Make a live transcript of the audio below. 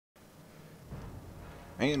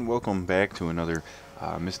And welcome back to another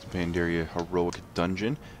Mr. Pandaria heroic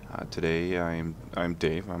dungeon. Today I'm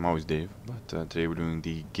Dave. I'm always Dave, but today we're doing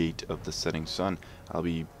the Gate of the Setting Sun. I'll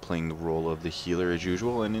be playing the role of the healer as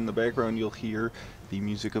usual, and in the background you'll hear the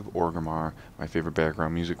music of Orgrimmar, my favorite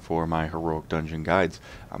background music for my heroic dungeon guides.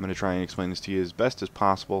 I'm going to try and explain this to you as best as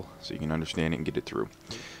possible so you can understand it and get it through.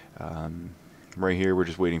 Right here we're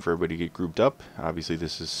just waiting for everybody to get grouped up. Obviously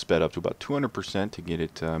this is sped up to about 200% to get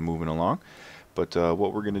it moving along. But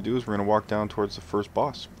what we're going to do is we're going to walk down towards the first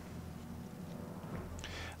boss.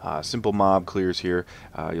 Simple mob clears here.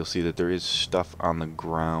 You'll see that there is stuff on the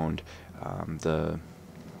ground. The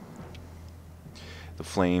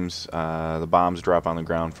flames, the bombs drop on the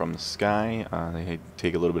ground from the sky. They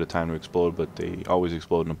take a little bit of time to explode, but they always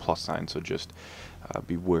explode in a plus sign, so just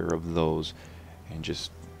beware of those. And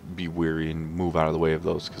just be wary and move out of the way of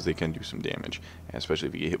those, because they can do some damage, especially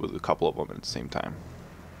if you get hit with a couple of them at the same time.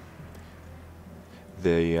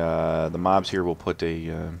 The mobs here will put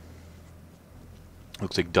a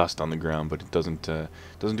looks like dust on the ground, but it doesn't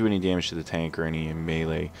do any damage to the tank or any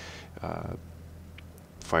melee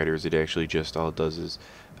fighters. It actually just all it does is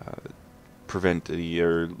prevent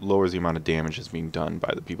or lowers the amount of damage that's being done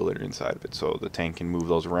by the people that are inside of it. So the tank can move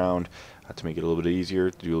those around to make it a little bit easier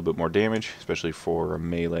to do a little bit more damage, especially for a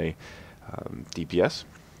melee DPS.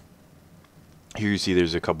 Here you see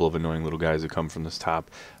there's a couple of annoying little guys that come from this top,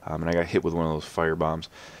 and I got hit with one of those fire bombs.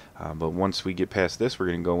 But once we get past this, we're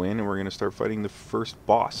going to go in and we're going to start fighting the first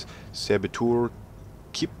boss, Saboteur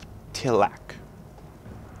Kiptilak.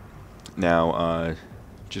 Now,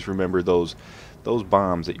 just remember those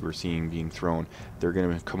bombs that you were seeing being thrown, they're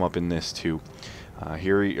going to come up in this too.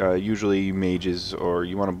 Here, usually mages, or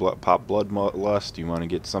you want to pop Bloodlust, you want to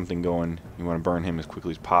get something going, you want to burn him as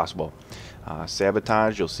quickly as possible.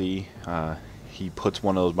 Sabotage, you'll see he puts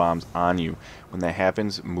one of those bombs on you. When that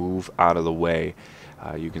happens, move out of the way.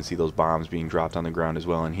 You can see those bombs being dropped on the ground as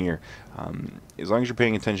well in here. As long as you're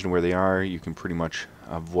paying attention to where they are, you can pretty much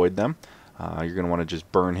avoid them. You're going to want to just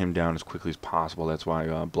burn him down as quickly as possible. That's why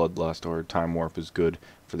Bloodlust or Time Warp is good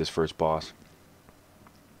for this first boss.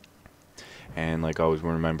 And like always,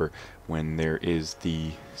 remember, when there is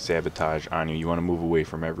the sabotage on you, you want to move away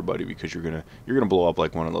from everybody, because you're gonna blow up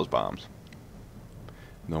like one of those bombs.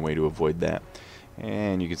 No way to avoid that.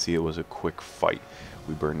 And you can see it was a quick fight.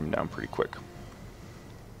 We burned him down pretty quick.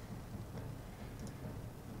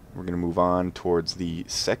 We're going to move on towards the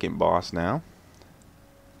second boss now.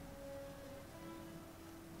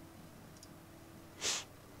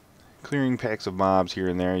 Clearing packs of mobs here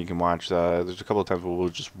and there. You can watch, there's a couple of times where we'll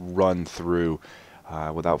just run through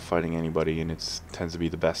without fighting anybody, and it tends to be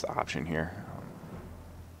the best option here.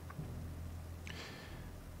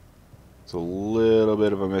 It's a little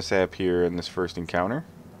bit of a mishap here in this first encounter.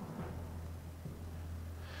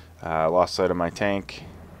 Lost sight of my tank,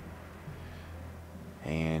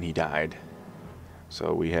 and he died.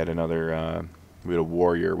 So we had another, we had a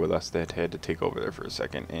warrior with us that had to take over there for a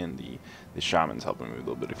second, and the shaman's helping me with a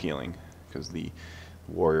little bit of healing, because the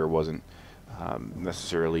warrior wasn't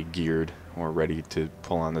necessarily geared or ready to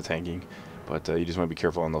pull on the tanking. But you just want to be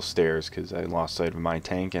careful on those stairs, because I lost sight of my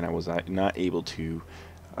tank and I was not able to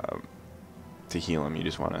heal him. You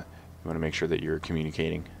just want to make sure that you're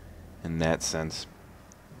communicating in that sense.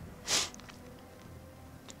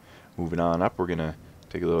 Moving on up, we're gonna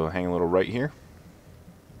hang a little right here.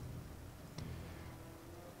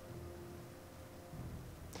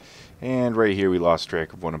 And right here we lost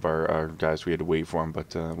track of one of our guys. We had to wait for him,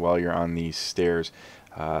 but while you're on these stairs,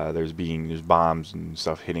 there's bombs and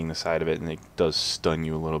stuff hitting the side of it, and it does stun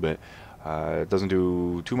you a little bit. It doesn't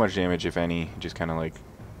do too much damage, if any. It just kind of like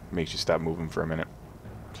makes you stop moving for a minute.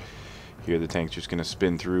 Here the tank's just going to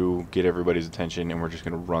spin through, get everybody's attention, and we're just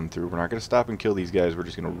going to run through. We're not going to stop and kill these guys. We're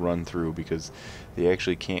just going to run through, because they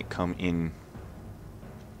actually can't come in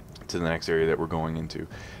to the next area that we're going into.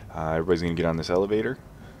 Everybody's going to get on this elevator,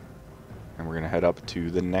 and we're going to head up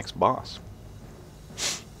to the next boss.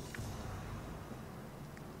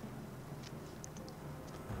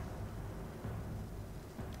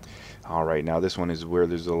 Alright, now this one is where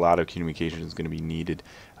there's a lot of communication is going to be needed.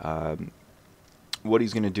 What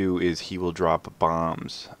he's going to do is he will drop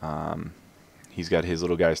bombs. He's got his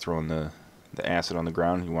little guys throwing the acid on the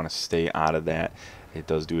ground. You want to stay out of that. It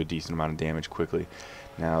does do a decent amount of damage quickly.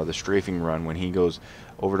 Now the strafing run, when he goes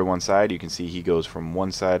over to one side, you can see he goes from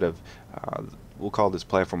one side of, we'll call this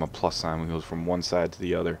platform a plus sign. He goes from one side to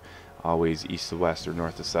the other, always east to west or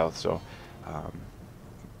north to south. So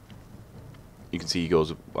you can see he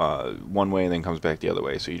goes one way and then comes back the other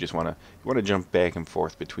way. So you just want to jump back and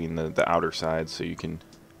forth between the outer sides, so you can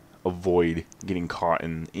avoid getting caught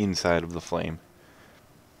inside of the flame.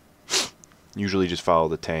 Usually just follow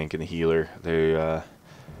the tank and the healer. They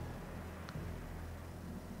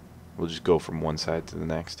will just go from one side to the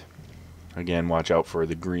next. Again, watch out for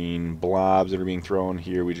the green blobs that are being thrown.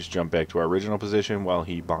 Here we just jump back to our original position while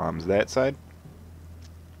he bombs that side.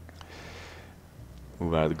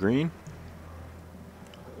 Move out of the green.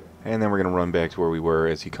 And then we're going to run back to where we were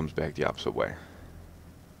as he comes back the opposite way.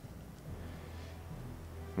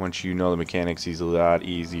 Once you know the mechanics, he's a lot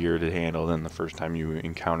easier to handle than the first time you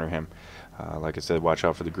encounter him. Like I said, watch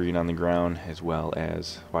out for the green on the ground, as well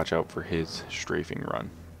as watch out for his strafing run.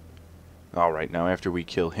 Alright, now after we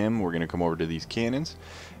kill him, we're going to come over to these cannons,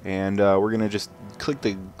 and we're going to just click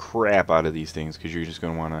the crap out of these things, because you're just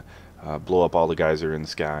going to want to blow up all the guys that are in the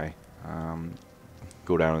sky.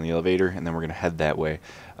 Go down in the elevator, and then we're going to head that way.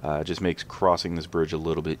 It just makes crossing this bridge a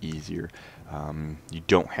little bit easier. You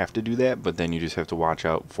don't have to do that, but then you just have to watch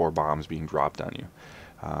out for bombs being dropped on you.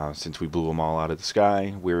 Since we blew them all out of the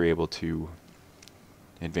sky, we were able to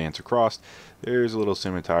advance across. There's a little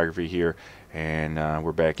cinematography here, and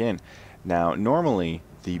we're back in. Now, normally,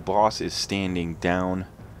 the boss is standing down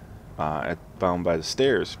bound by the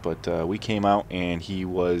stairs, but we came out and he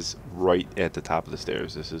was right at the top of the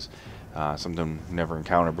stairs. This is something we've never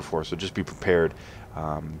encountered before, so just be prepared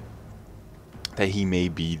that he may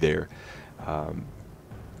be there.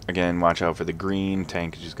 Again, watch out for the green.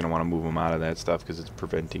 Tank is just going to want to move him out of that stuff because it's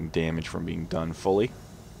preventing damage from being done fully,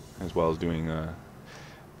 as well as doing a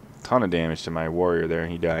ton of damage to my warrior there,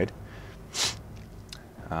 and he died.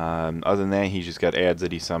 Other than that, he's just got ads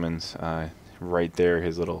that he summons right there.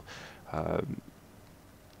 His little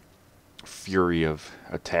fury of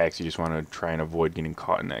attacks. You just want to try and avoid getting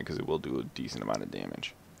caught in that because it will do a decent amount of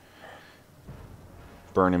damage.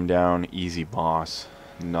 Burn him down. Easy boss.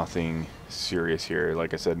 Nothing serious here.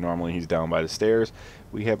 Like I said, normally he's down by the stairs.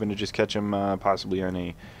 We happen to just catch him possibly on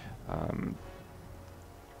a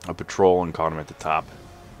patrol and caught him at the top.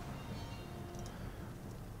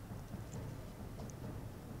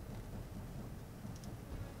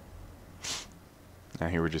 Now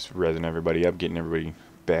here we're just rezzing everybody up, getting everybody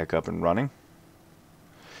back up and running.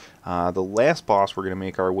 The last boss we're going to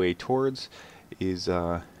make our way towards is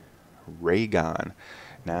Raygon.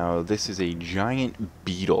 Now this is a giant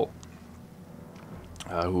beetle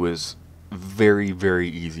who is very, very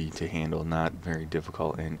easy to handle, not very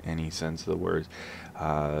difficult in any sense of the word.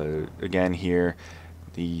 Again, here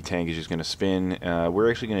the tank is just going to spin. We're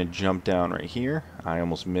actually going to jump down right here. I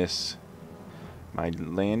almost miss my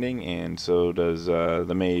landing, and so does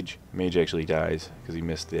the mage. Mage actually dies because he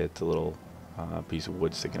missed it, the little piece of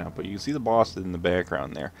wood sticking out. But you can see the boss in the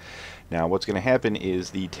background there. Now what's going to happen is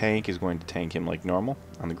the tank is going to tank him like normal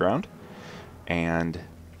on the ground, and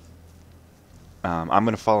I'm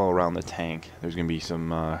going to follow around the tank. There's going to be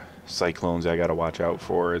some cyclones I got to watch out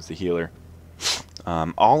for as the healer.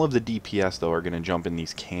 All of the DPS though are going to jump in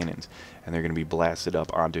these cannons, and they're going to be blasted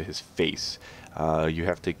up onto his face. You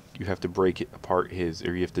have to break apart his,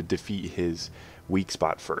 or you have to defeat his weak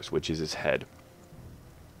spot first, which is his head.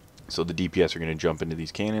 So the DPS are going to jump into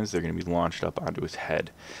these cannons. They're going to be launched up onto his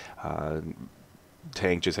head.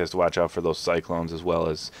 Tank just has to watch out for those cyclones, as well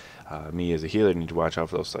as me as a healer need to watch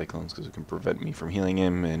out for those cyclones, because it can prevent me from healing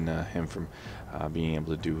him and him from being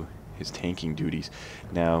able to do his tanking duties.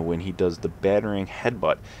 Now when he does the battering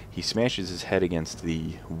headbutt, he smashes his head against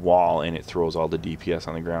the wall and it throws all the DPS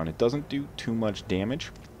on the ground. It doesn't do too much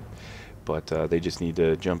damage, but they just need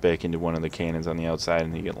to jump back into one of the cannons on the outside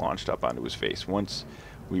and they get launched up onto his face. Once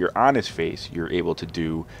we are on his face, you're able to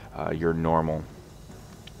do your normal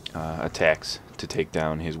attacks to take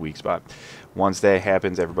down his weak spot. Once that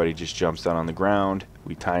happens, everybody just jumps down on the ground.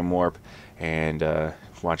 We time warp and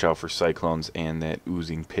watch out for cyclones and that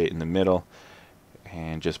oozing pit in the middle,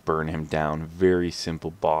 and just burn him down. Very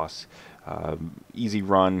simple boss. Easy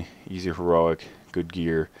run, easy heroic, good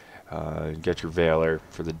gear. Get your Valor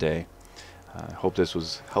for the day. I hope this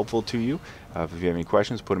was helpful to you. If you have any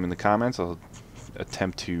questions, put them in the comments. I'll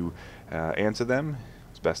attempt to answer them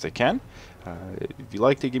as best I can. If you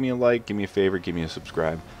liked it, give me a like, give me a favorite, give me a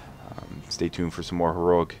subscribe. Stay tuned for some more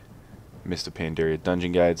heroic Mr. Pandaria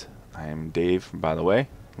dungeon guides. I am Dave, by the way.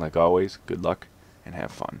 Like always, good luck and have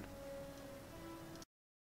fun.